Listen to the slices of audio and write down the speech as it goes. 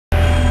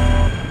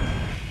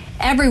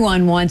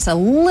Everyone wants a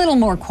little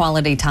more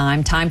quality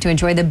time to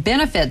enjoy the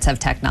benefits of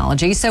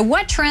technology. So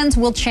what trends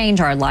will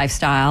change our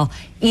lifestyle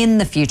in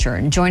the future?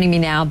 And joining me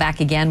now, back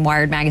again,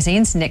 Wired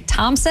Magazine's Nick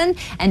Thompson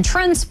and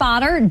trend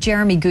spotter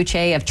Jeremy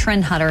Gutsche of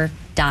trendhunter.com.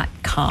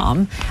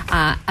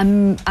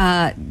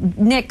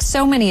 Nick,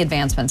 so many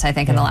advancements, I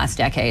think, in the last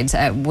decades,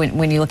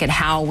 when you look at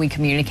how we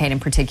communicate in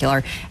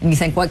particular, and you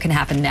think what can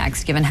happen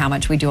next, given how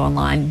much we do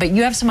online. But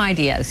you have some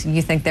ideas.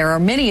 You think there are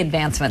many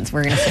advancements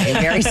we're going to see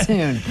very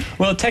soon.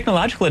 Well,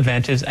 technological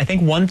advances, I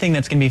think one thing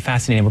that's going to be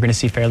fascinating, we're going to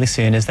see fairly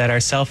soon, is that our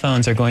cell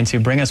phones are going to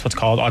bring us what's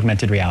called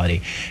augmented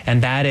reality.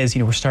 And that is,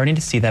 we're starting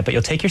to see that, but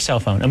you'll take your cell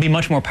phone. It'll be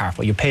much more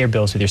powerful. You'll pay your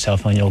bills with your cell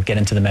phone. You'll get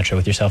into the metro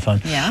with your cell phone.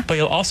 Yeah. But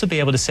you'll also be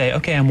able to say,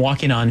 okay, I'm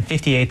walking on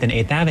 58th and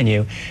 8th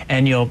Avenue,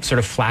 and you'll sort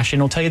of flash it,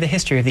 and it'll tell you the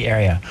history of the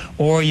area.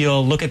 Or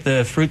you'll look at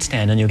the fruit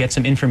stand, and you'll get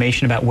some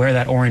information about where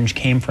that orange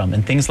came from,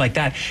 and things like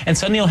that. And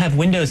suddenly you'll have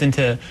windows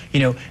into,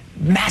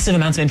 massive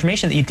amounts of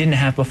information that you didn't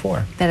have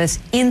before. That is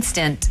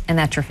instant and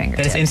at your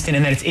fingertips. That is instant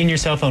and that it's in your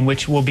cell phone,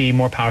 which will be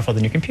more powerful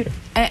than your computer.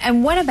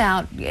 And what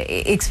about,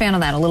 expand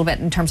on that a little bit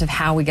in terms of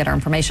how we get our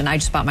information. I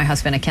just bought my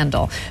husband a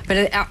Kindle,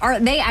 but are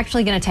they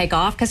actually going to take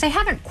off? Because they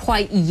haven't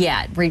quite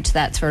yet reached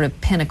that sort of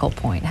pinnacle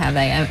point, have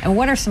they? And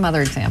what are some other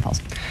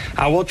examples?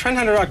 Well,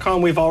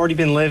 trendhunter.com, we've already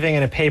been living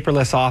in a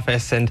paperless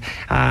office, and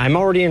I'm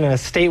already in a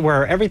state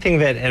where everything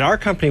that at our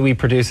company we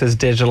produce is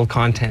digital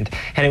content.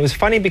 And it was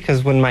funny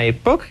because when my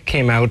book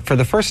came out, for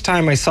the first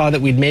time I saw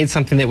that we'd made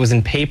something that was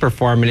in paper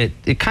form, and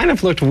it kind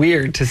of looked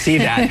weird to see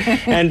that.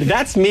 And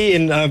that's me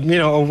in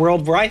a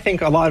world where I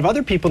think a lot of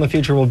other people in the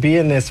future will be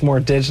in this more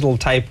digital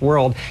type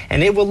world,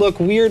 and it will look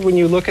weird when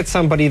you look at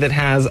somebody that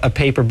has a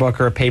paper book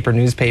or a paper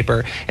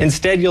newspaper.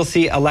 Instead, you'll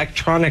see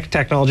electronic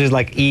technologies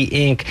like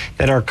e-ink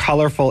that are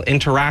colorful,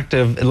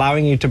 interactive,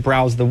 allowing you to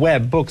browse the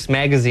web, books,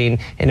 magazine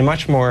in a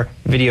much more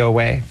video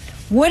way.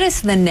 What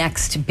is the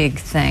next big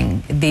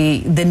thing,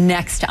 the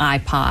next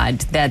iPod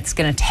that's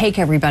going to take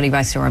everybody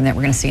by storm that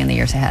we're going to see in the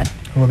years ahead?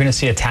 We're going to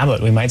see a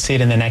tablet. We might see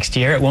it in the next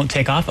year. It won't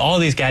take off. All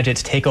of these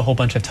gadgets take a whole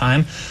bunch of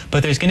time,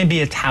 but there's going to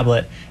be a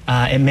tablet.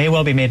 It may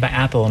well be made by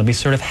Apple, and it'll be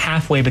sort of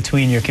halfway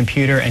between your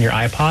computer and your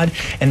iPod,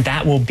 and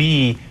that will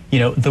be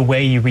the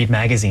way you read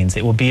magazines.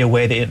 It will be a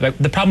way that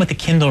the problem with the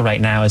Kindle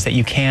right now is that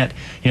you can't,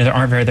 there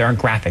aren't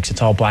graphics.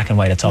 It's all black and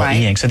white. It's all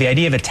e-ink. So the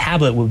idea of a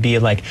tablet would be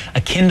like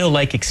a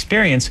Kindle-like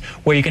experience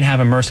where you can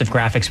have immersive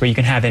graphics, where you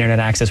can have internet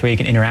access, where you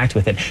can interact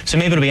with it. So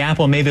maybe it'll be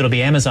Apple, maybe it'll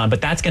be Amazon,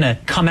 but that's going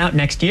to come out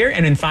next year,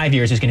 and in 5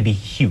 years is going to be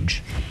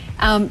huge.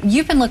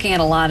 You've been looking at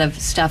a lot of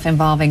stuff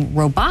involving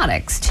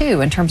robotics,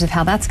 too, in terms of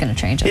how that's going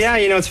to change us. Yeah,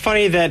 it's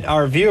funny that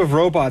our view of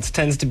robots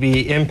tends to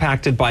be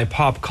impacted by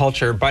pop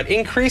culture, but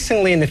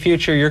increasingly in the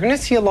future, you're going to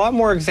see a lot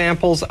more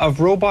examples of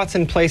robots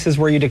in places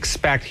where you'd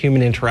expect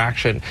human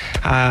interaction.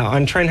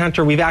 On Trend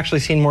Hunter, we've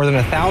actually seen more than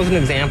 1,000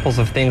 examples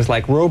of things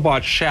like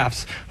robot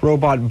chefs,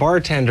 robot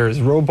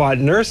bartenders, robot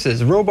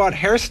nurses, robot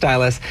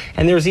hairstylists,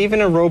 and there's even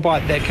a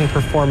robot that can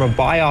perform a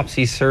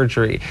biopsy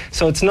surgery.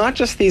 So it's not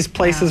just these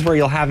places where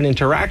you'll have an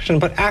interaction,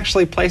 but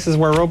actually places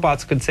where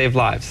robots could save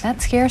lives. That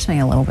scares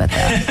me a little bit,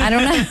 though. I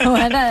don't know.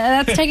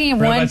 That's taking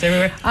it robots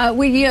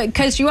everywhere?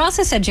 Because you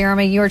also said,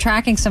 Jeremy, you were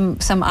tracking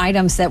some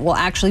items that will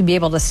actually be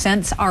able to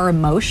sense our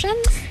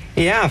emotions.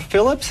 Yeah,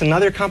 Philips and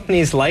other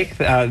companies like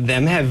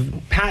them have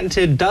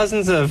patented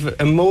dozens of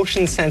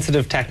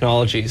emotion-sensitive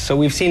technologies. So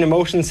we've seen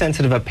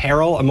emotion-sensitive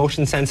apparel,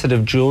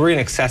 emotion-sensitive jewelry and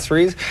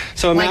accessories.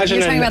 So imagine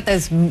you're talking about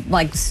those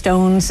like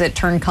stones that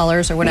turn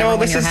colors or whatever. No,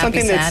 this is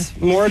something that's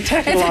more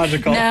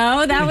technological.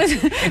 No, that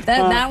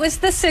was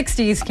the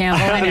 '60s,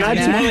 Campbell.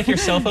 It's more like your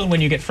cell phone.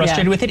 When you get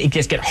frustrated with it, it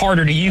just gets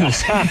harder to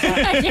use.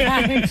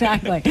 Yeah,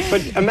 exactly.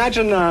 But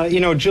imagine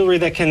jewelry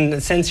that can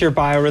sense your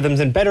biorhythms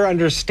and better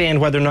understand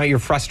whether or not you're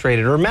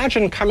frustrated. Or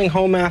imagine coming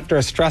home after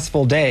a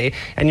stressful day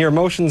and your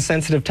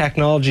emotion-sensitive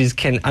technologies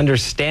can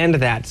understand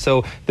that.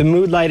 So the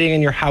mood lighting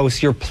in your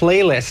house, your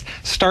playlist,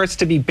 starts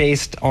to be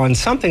based on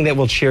something that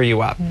will cheer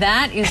you up.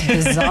 That is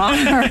bizarre.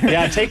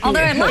 Yeah,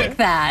 although I like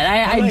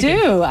that. I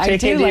do like that.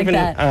 Taking it even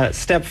a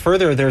step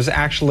further, there's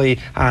actually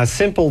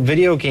simple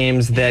video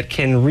games that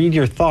can read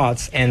your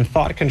thoughts and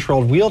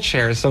thought-controlled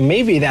wheelchairs. So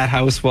maybe that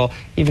house will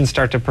even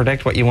start to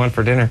predict what you want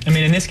for dinner.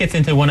 And this gets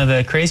into one of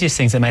the craziest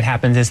things that might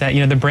happen is that,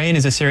 the brain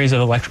is a series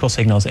of electrical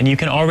signals, and you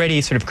can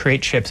already sort of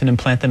create chips and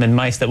implant them in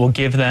mice that will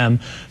give them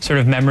sort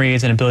of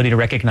memories and ability to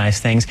recognize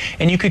things.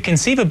 And you could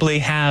conceivably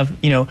have,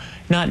 you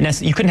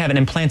couldn't have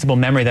an implantable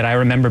memory that I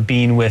remember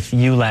being with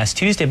you last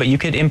Tuesday, but you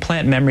could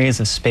implant memories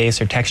of space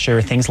or texture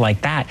or things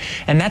like that.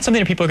 And that's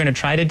something that people are going to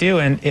try to do,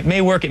 and it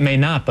may work, it may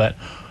not, but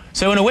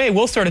so in a way,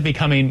 we'll sort of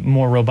becoming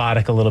more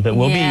robotic a little bit.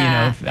 We'll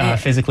be,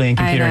 physically and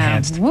computer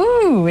enhanced.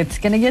 Woo, it's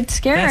going to get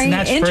scary.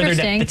 That's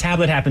interesting. The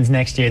tablet happens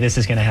next year. This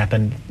is going to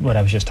happen, what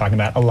I was just talking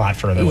about, a lot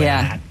further away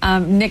than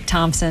that. Nick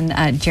Thompson,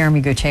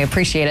 Jeremy Gutsche,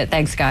 appreciate it.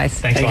 Thanks, guys.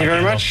 Thank you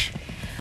very much.